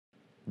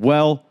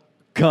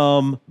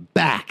welcome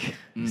back.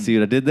 See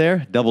what I did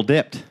there? Double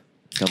dipped.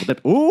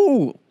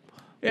 Ooh.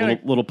 Yeah,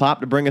 little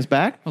pop to bring us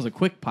back. That was a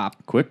quick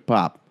pop. Quick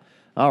pop.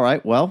 All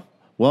right, well,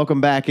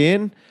 welcome back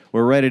in.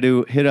 We're ready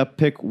to hit up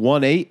pick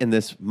 1-8 in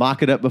this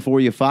mock it up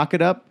before you fock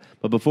it up.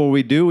 But before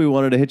we do, we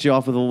wanted to hit you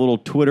off with a little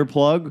Twitter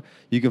plug.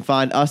 You can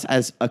find us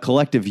as a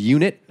collective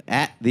unit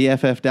at the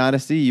FF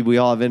Dynasty. We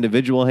all have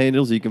individual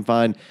handles. You can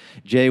find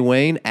Jay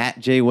Wayne at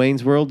Jay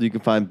Wayne's World. You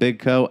can find Big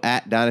Co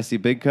at Dynasty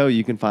Big Co.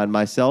 You can find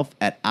myself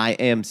at I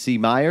Am C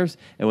Myers.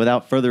 And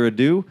without further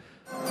ado,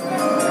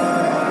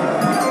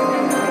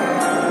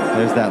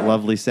 there's that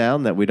lovely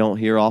sound that we don't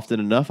hear often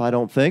enough, I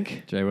don't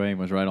think. Jay Wayne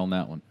was right on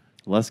that one.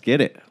 Let's get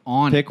it.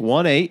 On Pick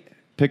 1-8.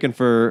 Picking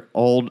for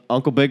old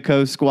Uncle Big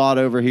Co's squad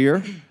over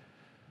here.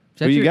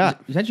 Who you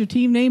got? Is that your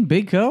team name,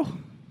 Big Co?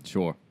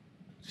 Sure.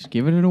 Just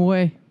giving it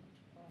away.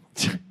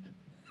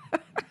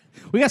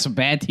 We got some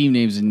bad team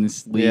names in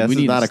this league. Yeah, we this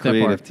need is not to a step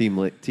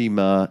creative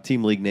our...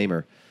 team league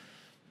namer.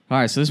 All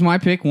right, so this is my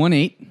pick,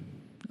 1-8.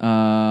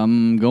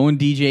 Going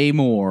DJ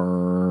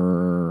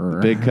Moore.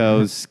 Big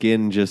Co's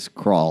skin just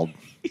crawled.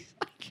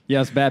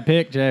 Yes, bad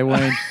pick, Jay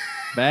Wayne.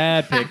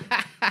 Bad pick.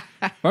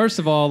 First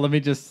of all, let me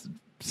just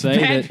say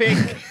Bad that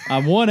pick.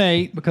 I'm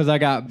 1-8 because I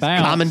got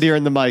bounced.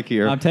 Commandeering the mic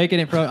here. I'm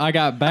taking it from. I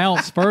got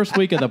bounced first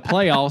week of the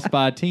playoffs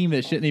by a team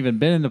that shouldn't even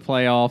been in the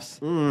playoffs.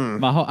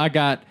 I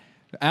got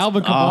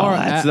Alvin Kamara. Oh,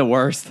 that's the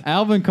worst.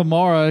 Alvin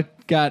Kamara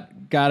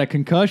got a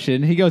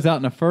concussion. He goes out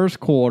in the first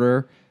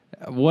quarter.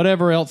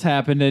 Whatever else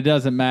happened, it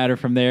doesn't matter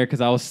from there because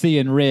I was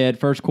seeing red.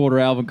 First quarter,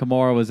 Alvin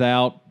Kamara was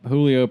out.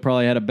 Julio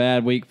probably had a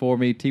bad week for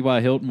me.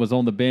 T.Y. Hilton was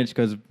on the bench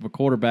because the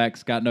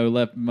quarterback's got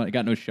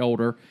no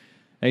shoulder.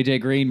 A.J.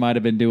 Green might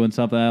have been doing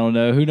something. I don't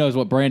know. Who knows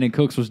what Brandon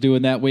Cooks was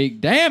doing that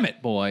week? Damn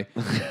it, boy.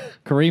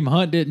 Kareem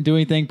Hunt didn't do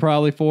anything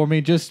probably for me.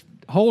 Just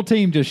whole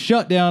team just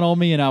shut down on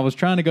me, and I was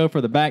trying to go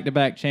for the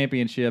back-to-back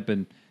championship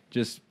and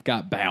just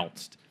got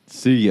bounced.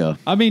 See ya.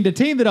 I mean, the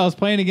team that I was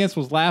playing against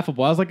was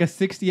laughable. I was like a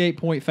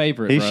 68-point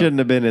favorite. He bro. shouldn't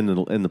have been in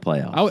the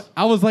playoffs.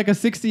 I was like a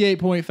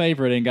 68-point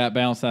favorite and got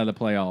bounced out of the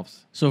playoffs.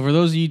 So for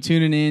those of you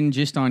tuning in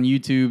just on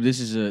YouTube, this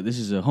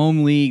is a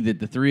home league that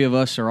the three of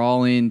us are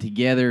all in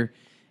together.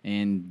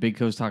 And Big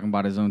Co's talking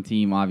about his own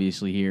team,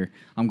 obviously, here.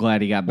 I'm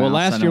glad he got bounced.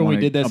 Well, last year when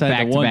we did this, I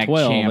had the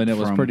 112, and it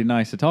was from... pretty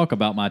nice to talk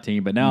about my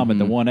team. But now I'm at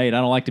the 1-8. I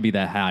don't like to be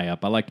that high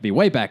up. I like to be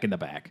way back in the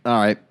back. All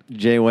right,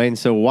 Jay Wayne.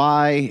 So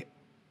why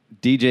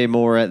DJ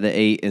Moore at the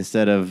 8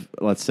 instead of,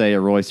 let's say, a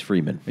Royce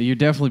Freeman? You're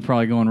definitely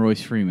probably going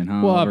Royce Freeman,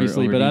 huh? Well,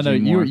 obviously, over but I know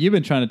DJ Moore. you've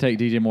been trying to take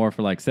DJ Moore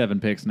for like 7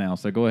 picks now.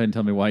 So go ahead and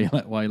tell me why you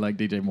like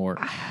DJ Moore.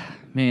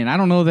 Man, I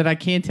don't know that I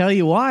can't tell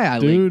you why I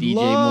like DJ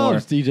Moore.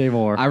 DJ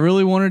Moore. I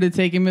really wanted to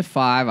take him at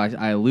 5.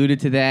 I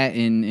alluded to that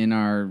in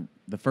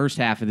the first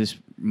half of this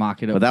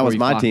mock it up. But that was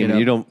my team. And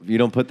you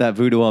don't put that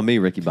voodoo on me,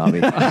 Ricky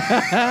Bobby.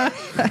 I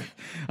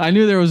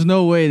knew there was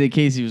no way that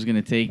Casey was going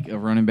to take a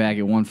running back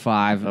at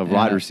 1-5. A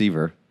wide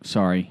receiver.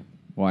 Sorry,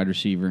 wide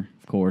receiver,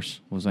 of course,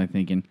 was I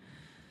thinking.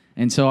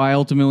 And so I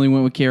ultimately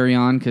went with Carry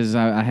On because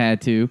I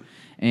had to.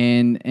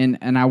 And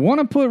I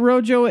want to put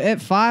Rojo at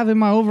 5 in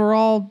my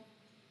overall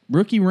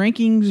rookie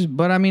rankings,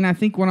 but I mean, I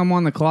think when I'm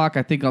on the clock,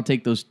 I think I'll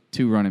take those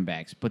 2 running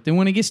backs. But then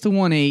when it gets to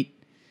 1-8,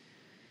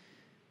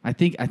 I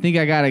think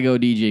I gotta go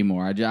DJ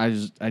Moore.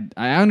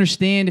 I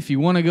understand if you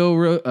want to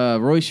go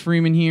Royce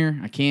Freeman here.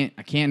 I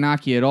can't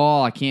knock you at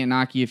all. I can't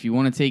knock you if you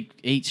want to take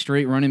 8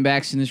 straight running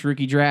backs in this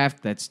rookie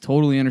draft. That's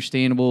totally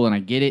understandable, and I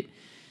get it.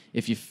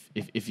 If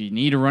you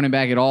need a running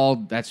back at all,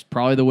 that's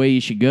probably the way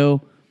you should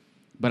go.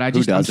 But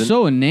I'm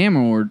so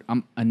enamored.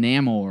 I'm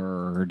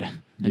enamored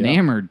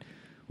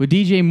with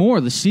DJ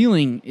Moore. The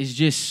ceiling is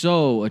just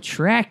so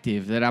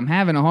attractive that I'm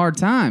having a hard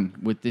time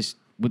with this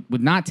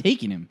with not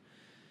taking him.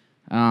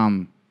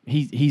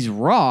 He's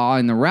raw,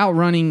 and the route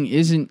running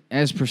isn't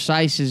as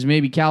precise as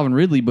maybe Calvin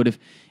Ridley. But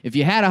if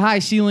you had a high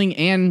ceiling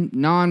and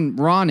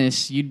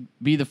non-rawness, you'd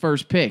be the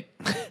first pick,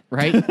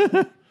 right?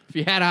 If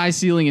you had a high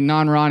ceiling and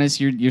non-rawness,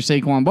 you're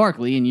Saquon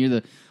Barkley, and you're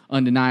the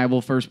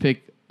undeniable first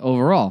pick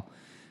overall.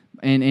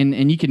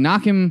 And you can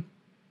knock him,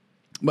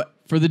 but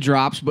for the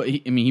drops. But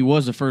he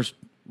was the first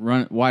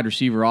wide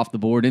receiver off the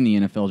board in the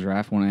NFL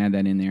draft. I want to add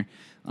that in there.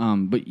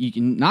 But you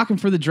can knock him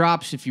for the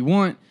drops if you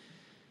want.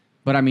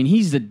 But, I mean,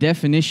 he's the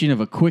definition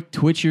of a quick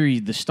twitcher.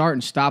 The start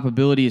and stop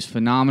ability is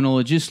phenomenal.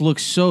 It just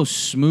looks so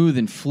smooth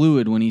and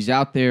fluid when he's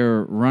out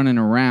there running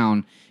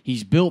around.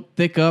 He's built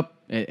thick up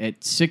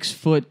at 6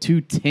 foot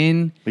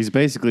 210. He's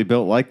basically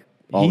built like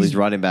all these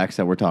running backs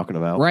that we're talking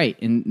about. Right,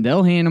 and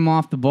they'll hand him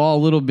off the ball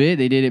a little bit.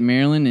 They did at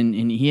Maryland,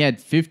 and he had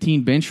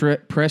 15 bench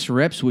press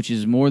reps, which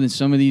is more than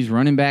some of these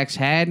running backs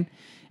had.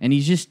 And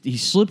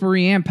he's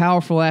slippery and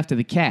powerful after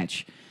the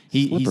catch.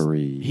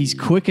 He's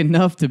quick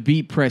enough to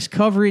beat press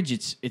coverage.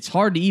 It's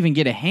hard to even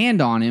get a hand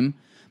on him,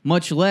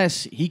 much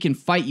less he can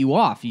fight you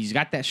off. He's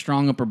got that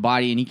strong upper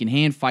body, and he can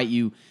hand fight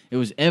you. It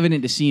was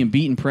evident to see him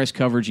beating press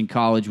coverage in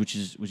college, which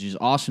is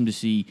awesome to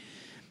see.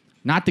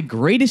 Not the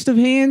greatest of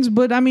hands,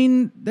 but, I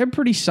mean, they're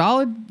pretty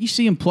solid. You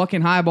see him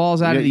plucking high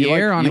balls out of the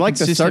air on a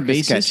consistent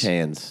basis. You like the circus catch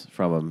hands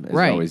from him. It's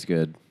always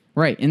good.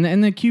 Right,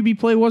 and the QB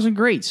play wasn't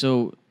great,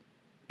 so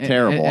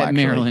Terrible, at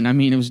actually. Maryland. I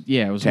mean, it was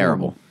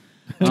Terrible.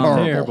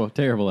 horrible.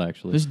 Terrible,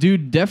 actually. This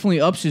dude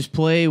definitely ups his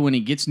play when he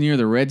gets near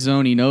the red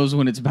zone. He knows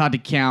when it's about to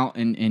count,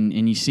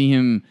 and you see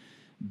him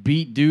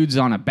beat dudes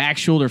on a back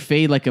shoulder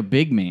fade like a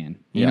big man.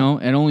 You know,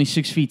 at only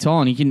 6 feet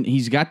tall, and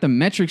he's got the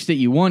metrics that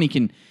you want.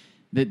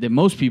 That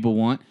most people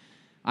want.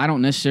 I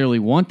don't necessarily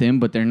want them,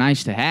 but they're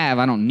nice to have.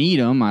 I don't need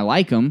them. I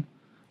like them,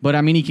 but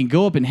I mean, he can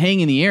go up and hang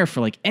in the air for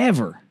like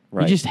ever.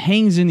 Right. He just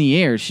hangs in the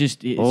air.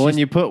 When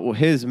you put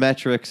his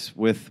metrics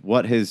with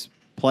what his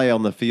play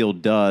on the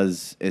field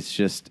does, it's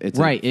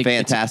a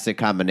fantastic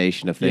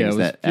combination of things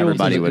that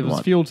everybody would want. It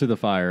was fuel to the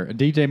fire.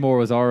 DJ Moore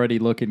was already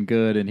looking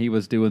good, and he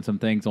was doing some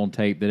things on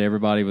tape that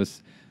everybody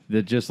was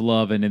just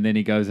loving, and then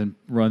he goes and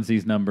runs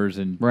these numbers,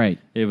 and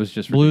it was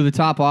just blew the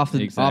top off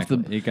the It got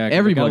a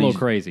everybody's little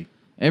crazy.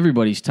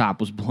 Everybody's top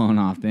was blown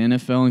off, the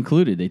NFL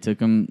included. They took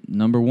him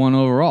number 1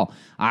 overall.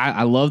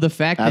 I love the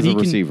fact that he can...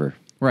 As a receiver.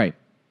 Right.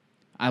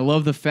 I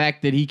love the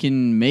fact that he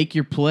can make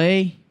your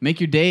play,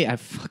 make your day. I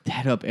fuck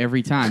that up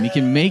every time. He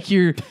can make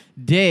your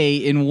day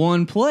in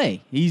one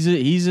play. He's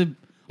a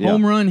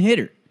home run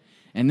hitter.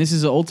 And this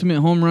is an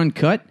ultimate home run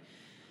cut.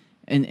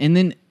 And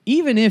then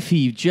even if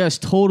he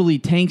just totally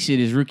tanks it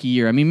his rookie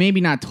year, I mean,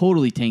 maybe not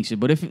totally tanks it,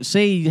 but if,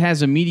 say, he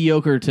has a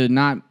mediocre to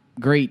not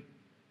great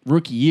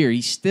rookie year,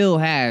 he still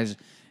has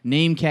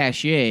name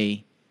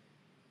cachet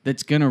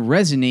that's going to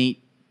resonate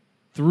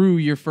through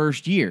your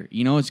first year.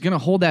 You know, it's going to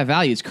hold that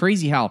value. It's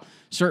crazy how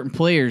certain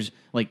players,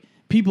 like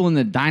people in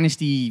the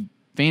Dynasty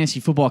fantasy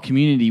football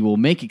community, will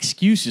make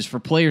excuses for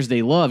players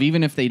they love,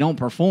 even if they don't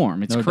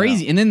perform. It's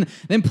crazy. Doubt. And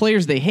then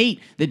players they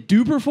hate that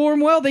do perform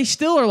well, they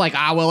still are like,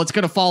 well, it's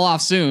going to fall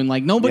off soon.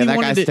 Like nobody that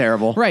wanted guy's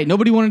terrible. Right.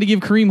 Nobody wanted to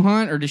give Kareem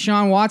Hunt or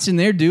Deshaun Watson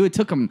their due. It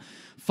took them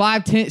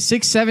 5, 10,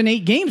 6, 7,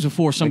 8 games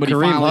before somebody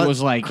finally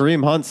was like...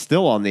 Kareem Hunt's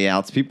still on the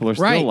outs. People are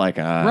still like,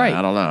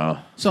 I don't know.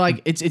 So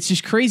like it's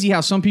just crazy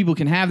how some people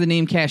can have the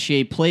name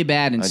cachet, play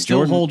bad, and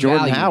still hold Jordan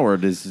value.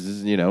 Howard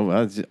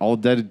is all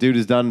that dude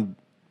has done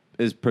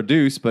is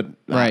produce, but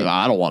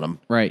I don't want him.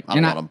 Right. I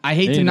don't want him. I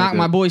hate to knock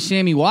my boy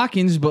Sammy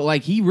Watkins, but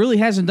like he really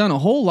hasn't done a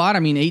whole lot. I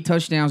mean, 8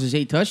 touchdowns is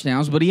 8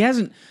 touchdowns, but he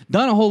hasn't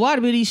done a whole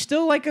lot. But he's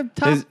still like a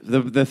top.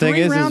 The thing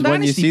is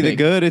when you see the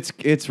good,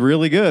 it's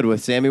really good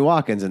with Sammy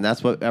Watkins, and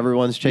that's what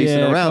everyone's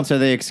chasing around. So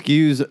they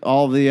excuse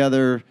all the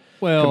other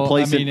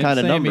complacent kind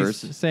of numbers.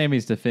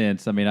 Sammy's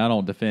defense. I mean, I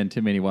don't defend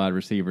too many wide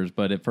receivers,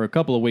 but for a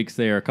couple of weeks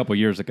there, a couple of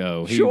years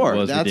ago, he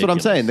was that's ridiculous. what I'm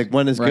saying.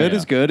 When it's good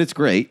is good. It's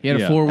great. He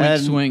had a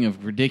 4-week swing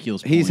of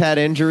ridiculous points. He's had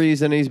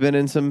injuries and he's been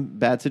in some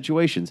bad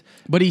situations,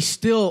 but he's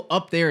still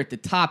up there at the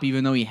top,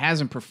 even though he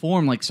hasn't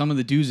performed like some of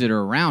the dudes that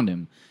are around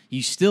him.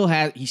 He still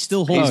holds he's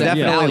that definitely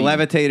value.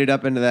 levitated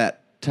up into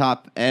that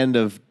top end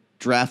of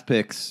draft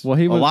picks. Well,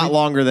 a lot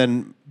longer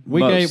than.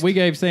 We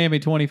gave Sammy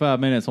 25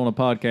 minutes on a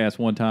podcast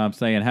one time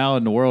saying, how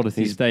in the world does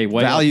he stay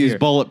way values up here?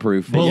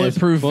 bulletproof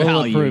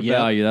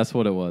value. That's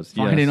what it was.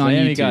 Find it on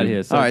Sammy YouTube. got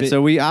his. All right,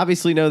 so we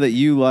obviously know that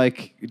you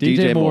like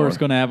DJ Moore. Is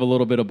going to have a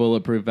little bit of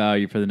bulletproof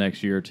value for the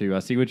next year or two. I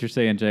see what you're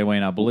saying, Jay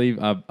Wayne. I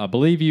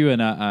believe you,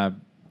 and I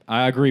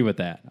agree with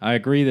that. I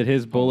agree that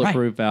his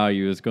bulletproof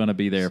value is going to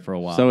be there for a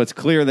while. So it's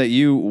clear that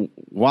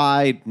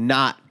why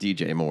not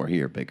DJ Moore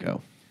here, Big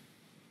O?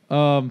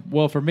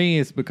 Well, for me,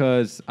 it's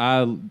because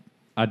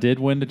I did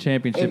win the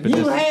championship. If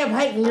you have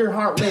hate in your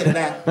heart, let it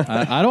out.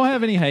 I don't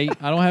have any hate.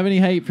 I don't have any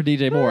hate for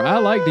DJ Moore. I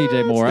like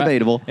DJ Moore. It's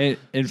debatable.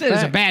 It's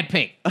a bad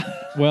pick.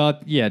 Well,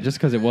 yeah, just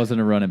because it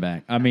wasn't a running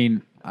back. I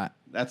mean,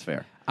 that's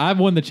fair. I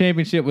won the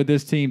championship with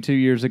this team 2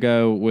 years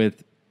ago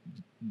with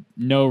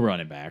no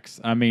running backs.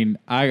 I mean,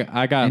 I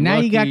got and now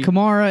lucky. you got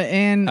Kamara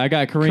and I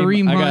got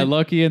Kareem Hunt. I got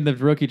lucky in the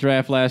rookie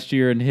draft last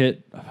year and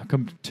hit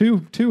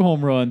two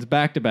home runs,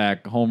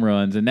 back-to-back home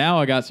runs, and now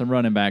I got some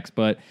running backs,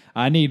 but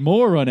I need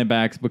more running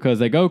backs because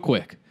they go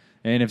quick.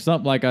 And if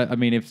something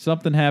if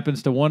something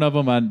happens to one of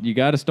them, you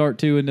got to start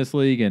 2 in this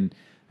league, and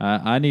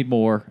I need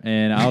more,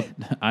 and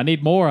I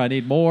need more,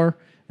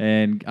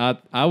 and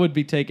I would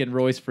be taking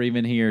Royce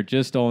Freeman here.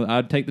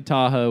 I'd take the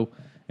Tahoe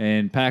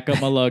and pack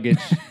up my luggage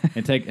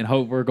and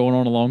hope we're going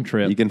on a long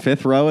trip. You can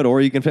fifth row it, or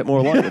you can fit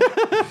more luggage.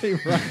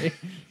 Right.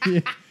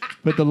 Yeah.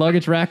 Put the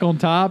luggage rack on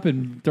top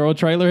and throw a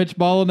trailer hitch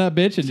ball in that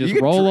bitch and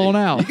just roll on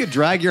out. You could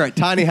drag your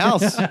tiny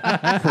house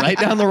right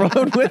down the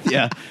road with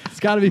you. It's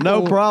got to be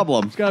no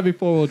problem. It's got to be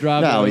 4-wheel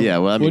drive. No, yeah.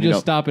 Well, I mean, we'll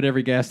just stop at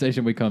every gas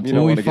station we come to. You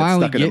don't want to get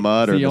stuck in the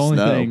mud or the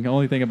snow. The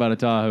only thing about a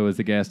Tahoe is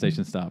the gas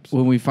station stops.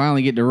 When we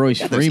finally get to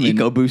Royce Freeman,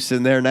 there's EcoBoosts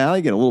in there now.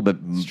 You get a little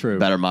bit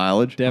better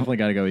mileage. Definitely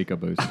got to go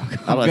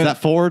EcoBoost. Is that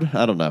Ford?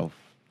 I don't know.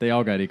 They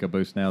all got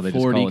EcoBoost now. They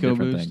Ford just call it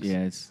different things.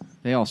 Yeah,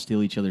 they all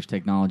steal each other's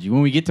technology.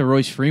 When we get to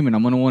Royce Freeman,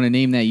 I'm going to want to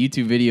name that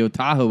YouTube video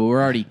Tahoe, but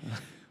we're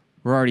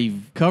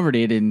already covered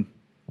it in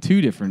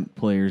 2 different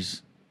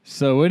players.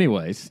 So,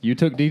 anyways, you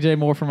took DJ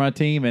Moore from my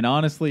team, and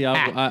honestly,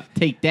 I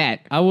take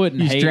that. I wouldn't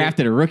hate He's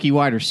drafted a rookie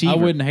wide receiver. I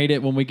wouldn't hate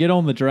it when we get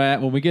on the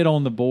draft. When we get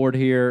on the board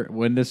here,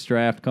 when this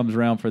draft comes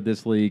around for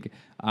this league,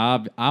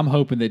 I'm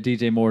hoping that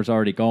DJ Moore's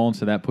already gone,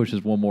 so that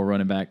pushes one more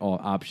running back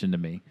option to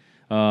me.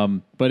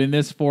 But in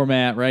this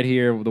format right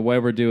here, the way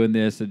we're doing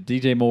this,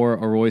 DJ Moore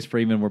or Royce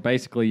Freeman were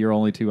basically your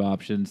only 2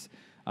 options.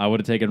 I would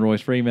have taken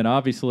Royce Freeman,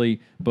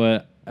 obviously.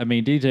 But, I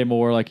mean, DJ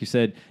Moore, like you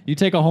said, you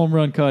take a home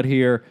run cut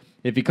here.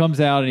 If he comes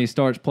out and he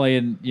starts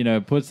playing,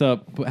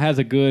 has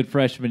a good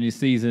freshman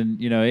season,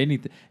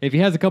 anything. If he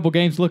has a couple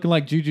games looking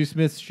like Juju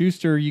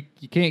Smith-Schuster, you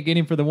can't get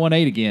him for the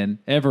 1.8 again,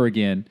 ever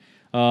again.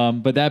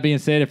 But that being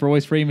said, if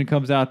Royce Freeman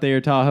comes out there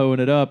Tahoeing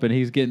it up and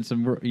he's getting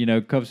some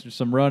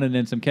running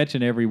and some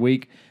catching every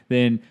week,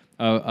 then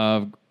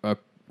a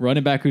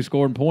running back who's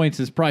scoring points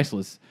is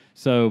priceless.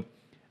 So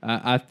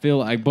I feel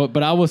like,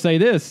 but I will say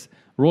this.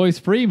 Royce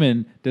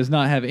Freeman does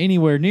not have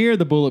anywhere near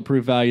the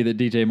bulletproof value that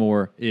DJ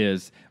Moore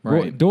is.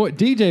 Right.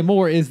 DJ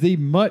Moore is the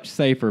much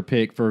safer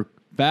pick for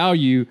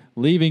value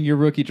leaving your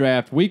rookie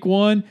draft. Week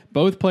 1,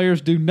 both players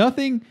do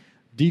nothing.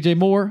 DJ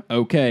Moore,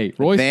 okay.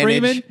 Royce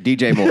Advantage, Freeman,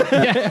 DJ Moore.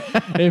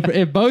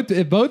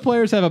 if both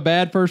players have a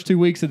bad first 2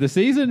 weeks of the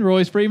season,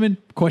 Royce Freeman,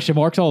 question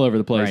marks all over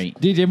the place. Right.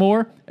 DJ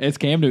Moore, it's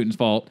Cam Newton's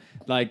fault.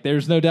 Like,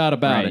 there's no doubt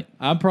about Right. it.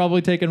 I'm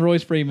probably taking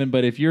Royce Freeman,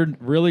 but if you're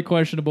really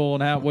questionable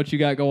on what you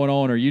got going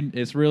on, or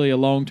it's really a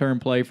long-term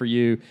play for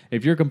you,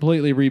 if you're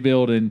completely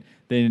rebuilding,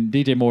 then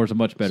DJ Moore is a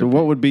much better So pick.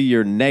 what would be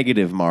your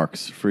negative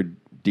marks for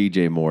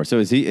DJ Moore? So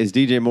is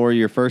DJ Moore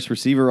your first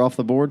receiver off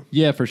the board?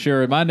 Yeah, for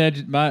sure. My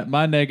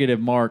negative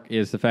mark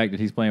is the fact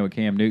that he's playing with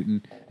Cam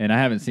Newton, and I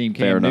haven't seen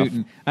Cam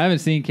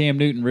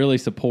Newton really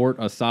support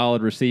a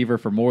solid receiver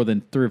for more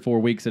than 3 or 4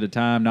 weeks at a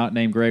time, not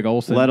named Greg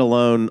Olsen. Let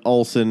alone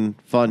Olsen,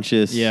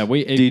 Funchess,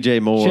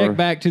 DJ Moore. Check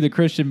back to the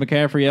Christian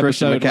McCaffrey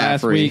episode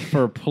last week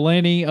for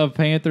plenty of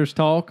Panthers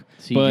talk.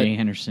 C.J.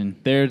 Henderson.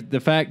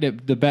 The fact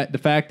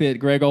that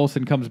Greg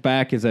Olsen comes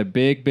back is a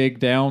big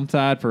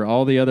downside for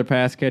all the other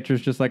pass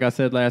catchers, just like I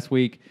said last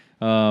week.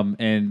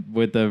 And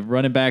with the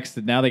running backs,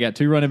 now they got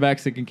 2 running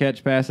backs that can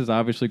catch passes.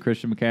 Obviously,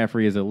 Christian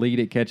McCaffrey is elite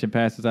at catching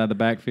passes out of the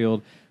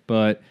backfield,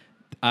 but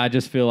I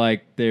just feel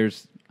like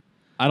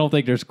I don't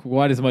think there's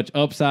quite as much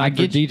upside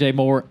for DJ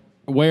Moore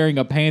wearing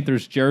a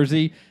Panthers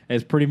jersey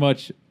as pretty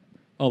much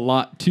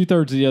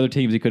 2/3 of the other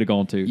teams he could have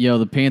gone to. Yo,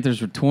 the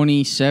Panthers were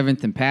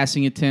 27th in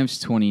passing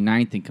attempts,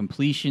 29th in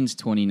completions,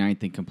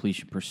 29th in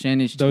completion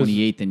percentage,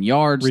 28th in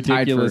yards,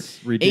 ridiculous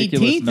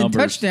 18th numbers. in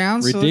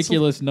touchdowns.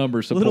 Ridiculous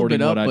numbers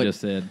supporting what I just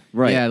said.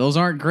 Right. Yeah, those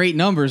aren't great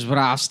numbers, but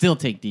I'll still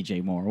take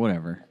DJ Moore,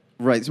 whatever.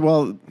 Right.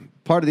 Well,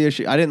 part of the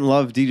issue, I didn't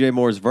love DJ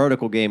Moore's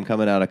vertical game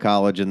coming out of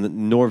college, and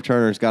Norv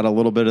Turner's got a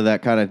little bit of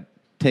that kind of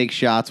take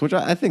shots, which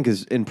I think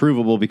is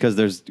improvable because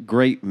there's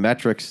great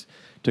metrics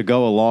to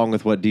go along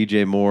with what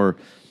DJ Moore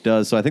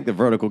does. So I think the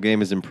vertical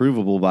game is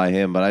improvable by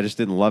him, but I just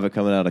didn't love it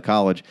coming out of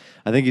college.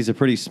 I think he's a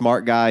pretty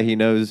smart guy. He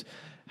knows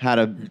how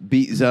to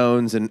beat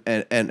zones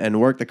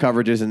and work the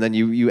coverages, and then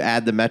you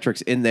add the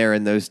metrics in there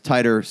in those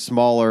tighter,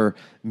 smaller,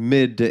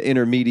 mid to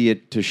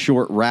intermediate to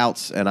short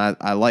routes, and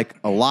I like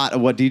a lot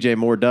of what DJ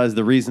Moore does.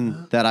 The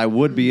reason that I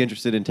would be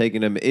interested in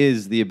taking him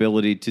is the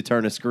ability to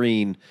turn a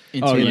screen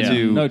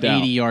into no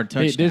doubt. 80-yard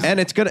touchdown. and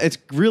it's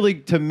really,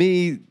 to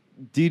me,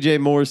 DJ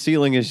Moore's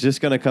ceiling is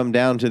just going to come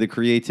down to the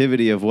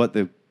creativity of what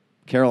the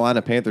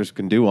Carolina Panthers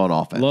can do on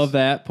offense. Love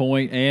that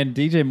point. And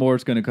DJ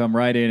Moore's going to come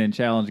right in and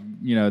challenge,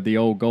 the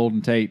old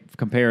Golden Tate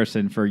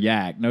comparison for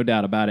Yak, no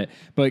doubt about it.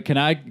 But can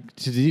I,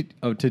 to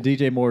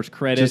DJ Moore's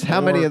credit, just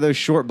how many of those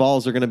short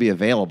balls are going to be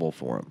available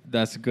for him?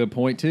 That's a good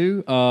point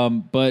too.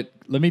 But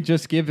let me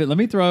throw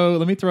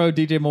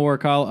DJ Moore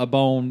a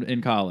bone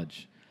in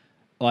college.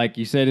 Like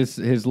you said,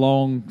 his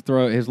long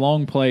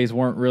plays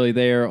weren't really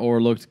there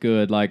or looked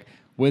good. Like,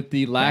 with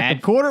the lack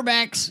of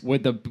quarterbacks,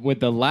 with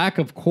the lack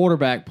of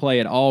quarterback play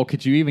at all,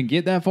 could you even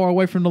get that far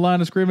away from the line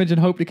of scrimmage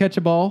and hope to catch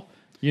a ball?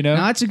 No,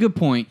 that's a good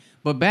point.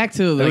 But back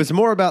to it was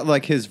more about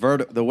like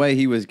the way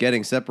he was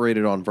getting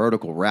separated on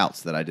vertical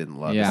routes that I didn't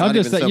love. Yeah. I'm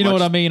just saying, you know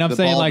what I mean. I'm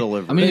saying, like,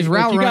 delivery. I mean, his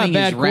route running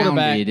is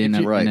rounded in a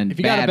if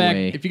you got bad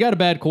way. If you got a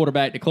bad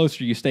quarterback, the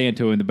closer you stand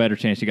to him, the better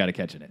chance you got of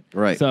catching it.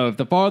 Right. So if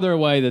the farther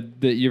away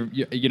that you're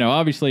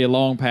obviously a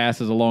long pass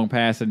is a long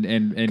pass,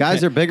 and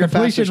guys are bigger,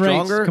 faster,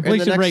 stronger.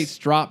 Completion rates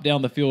drop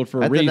down the field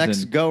for a reason. At the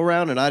next go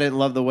round, and I didn't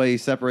love the way he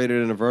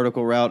separated in a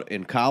vertical route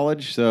in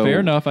college. So fair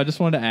enough. I just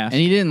wanted to ask. And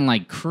he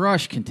didn't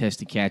crush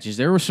contested catches.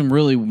 There were some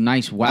really nice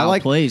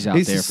wild plays out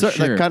there for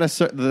sure.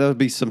 There'll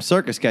be some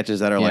circus catches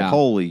that are like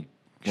holy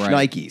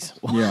shnikes.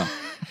 Yeah.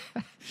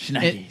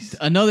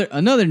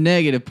 Another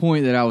negative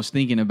point that I was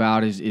thinking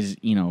about is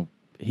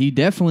he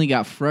definitely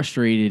got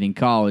frustrated in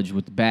college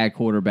with bad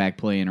quarterback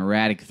play and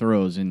erratic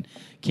throws, and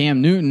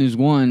Cam Newton is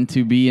one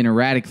to be an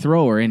erratic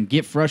thrower and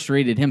get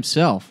frustrated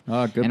himself.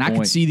 Oh, good and point. I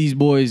could see these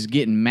boys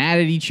getting mad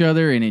at each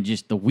other and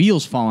the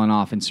wheels falling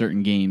off in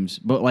certain games.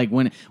 But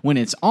when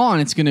it's on,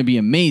 it's going to be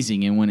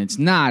amazing, and when it's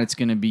not, it's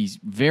going to be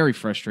very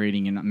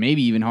frustrating and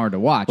maybe even hard to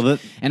watch.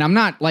 And I'm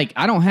not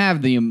I don't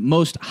have the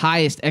most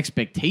highest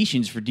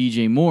expectations for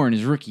DJ Moore in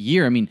his rookie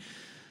year. I mean,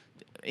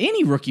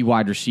 any rookie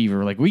wide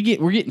receiver, we're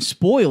getting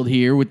spoiled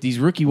here with these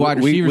rookie wide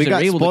receivers. We that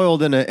got are able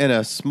spoiled in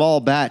a small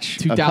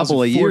batch a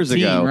couple of years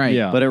ago, right?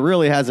 Yeah. But it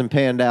really hasn't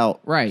panned out,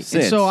 right?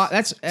 Since. And so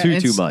that's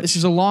too much. This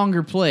is a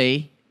longer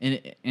play,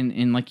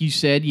 and like you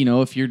said,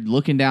 if you're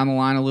looking down the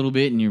line a little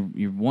bit and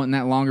you're wanting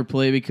that longer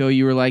play, because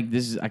you were like,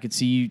 this is, I could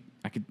see you,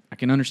 I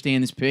can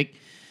understand this pick,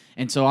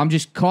 and so I'm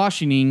just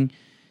cautioning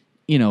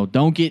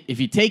don't get, if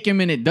you take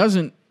him and it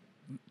doesn't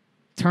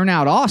turn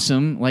out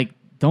awesome, like,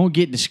 don't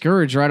get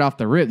discouraged right off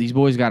the rip. These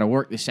boys got to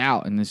work this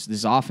out, and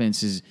this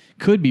offense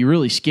could be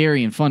really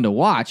scary and fun to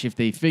watch if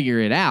they figure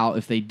it out.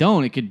 If they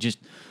don't, it could just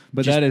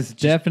that is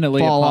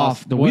definitely fall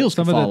off. The wheels.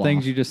 Some of the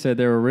things you just said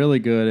they were really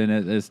good,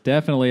 and it's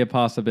definitely a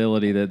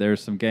possibility that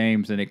there's some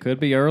games, and it could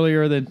be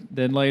earlier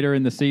than later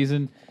in the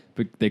season.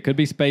 But they could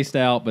be spaced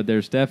out, but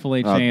there's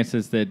definitely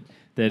chances that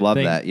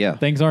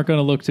things aren't going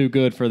to look too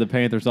good for the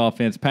Panthers'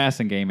 offense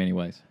passing game,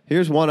 anyways.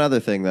 Here's one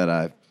other thing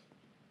that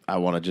I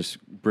want to just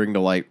bring to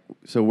light.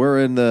 So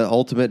we're in the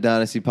Ultimate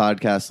Dynasty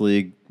Podcast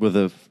League with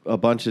a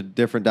bunch of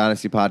different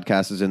Dynasty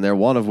podcasters in there,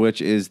 one of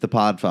which is the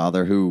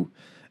Podfather, who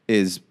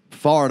is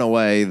far and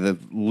away the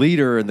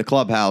leader in the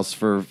clubhouse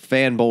for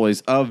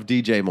fanboys of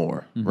DJ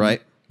Moore,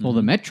 right? Well,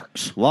 the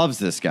metrics. Loves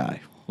this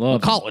guy.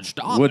 Loves college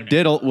dog. Would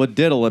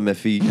diddle him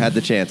if he had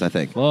the chance, I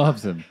think.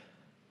 Loves him.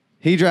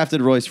 He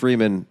drafted Royce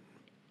Freeman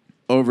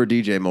over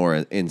DJ Moore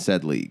in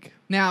said league.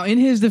 Now, in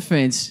his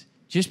defense,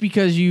 just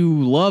because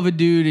you love a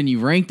dude and you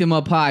ranked him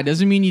up high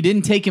doesn't mean you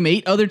didn't take him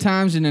 8 other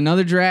times in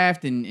another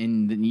draft, and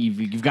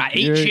you've got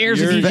 8 shares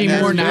of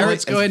DJ Moore. Now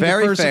let's go ahead and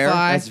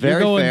diversify. That's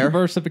very fair.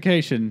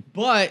 Diversification.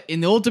 But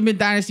in the Ultimate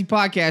Dynasty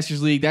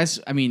Podcasters League,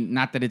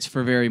 not that it's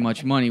for very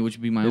much money, which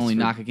would be my only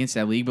knock against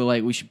that league, but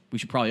like we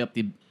should probably up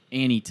the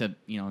ante to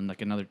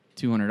like another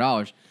 $200.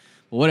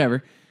 But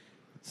whatever.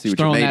 See what just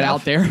throwing you're made that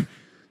of. out there.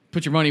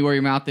 Put your money where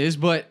your mouth is.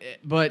 But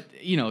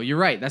you're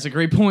right. That's a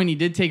great point. He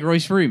did take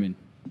Royce Freeman.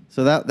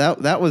 So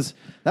that was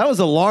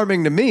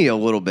alarming to me a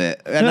little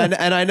bit, and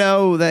I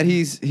know that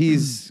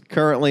he's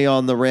currently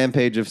on the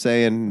rampage of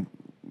saying,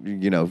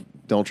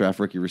 don't draft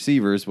rookie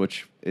receivers,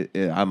 which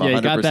I'm 100%.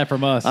 He got that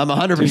from us. I'm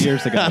 100% 2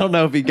 years ago. I don't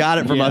know if he got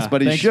it from us,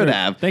 but he should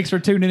have. Thanks for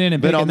tuning in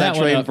and been picking on that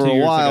train one up for 2 a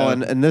years while,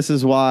 ago. and this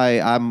is why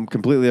I'm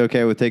completely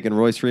okay with taking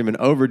Royce Freeman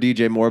over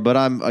DJ Moore. But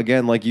I'm,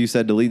 again, like you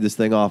said, to lead this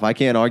thing off, I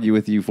can't argue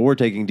with you for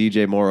taking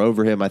DJ Moore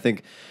over him. I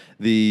think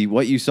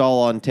what you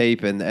saw on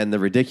tape and the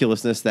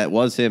ridiculousness that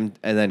was him,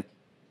 and then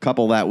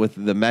couple that with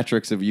the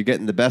metrics of you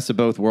getting the best of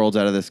both worlds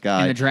out of this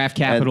guy. And the draft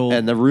capital.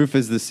 And the roof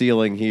is the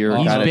ceiling here.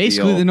 He's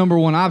basically the number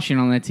one option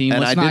on that team. And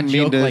Let's I not didn't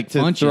joke mean like to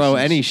punches. throw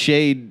any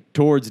shade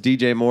towards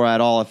DJ Moore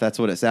at all, if that's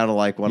what it sounded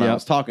like when I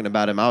was talking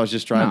about him. I was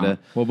just trying to...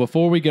 Well,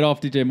 before we get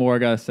off DJ Moore, I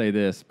got to say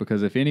this,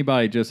 because if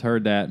anybody just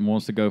heard that and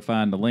wants to go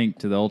find the link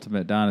to the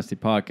Ultimate Dynasty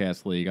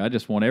Podcast League, I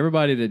just want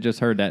everybody that just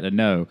heard that to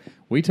know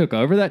we took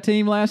over that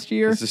team last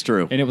year. This is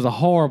true. And it was a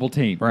horrible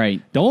team.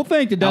 Right. Don't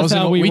think that's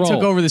how we roll. We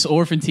took over this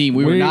orphan team.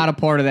 We were not a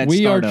part of that startup.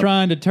 We are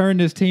trying to turn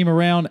this team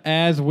around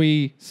as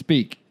we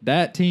speak.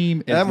 That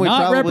team is not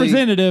probably,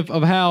 representative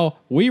of how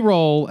we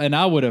roll, and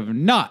I would have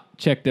not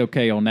checked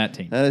okay on that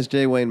team. And as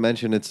Jay Wayne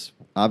mentioned, it's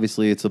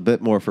a bit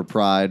more for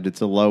pride.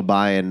 It's a low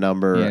buy-in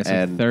number. Yeah, it's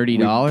and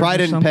 $30 Pride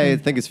didn't something? pay, I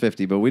think it's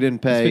 50, but we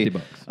didn't pay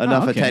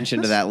enough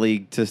attention to that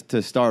league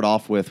to start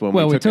off with when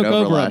we took it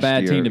over a last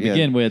bad year. team to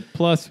begin with.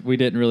 Plus, we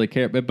didn't really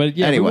care. But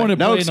yeah, anyway, we want to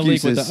no play in the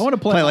league with excuses. I want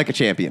to play like a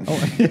champion.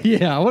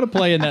 Yeah, I want to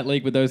play in that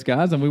league with those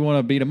guys, and we want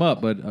to beat them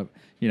up. But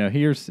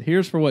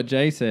here's for what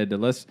Jay said.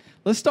 Let's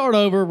start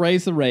over,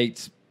 raise the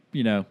rates.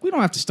 We don't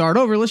have to start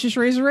over. Let's just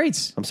raise the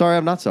rates. I'm sorry.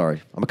 I'm not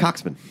sorry. I'm a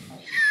coxman.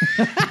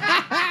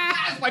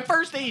 That's my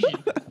first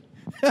Asian.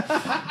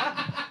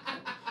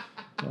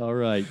 All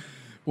right.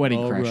 Wedding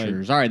All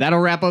crashers. All right, that'll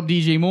wrap up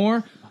DJ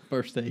Moore.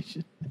 First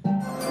Asian.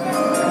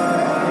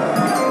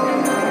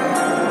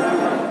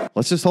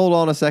 Let's just hold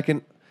on a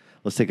second.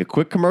 Let's take a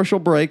quick commercial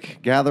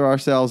break, gather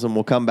ourselves, and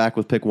we'll come back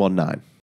with pick 1-9.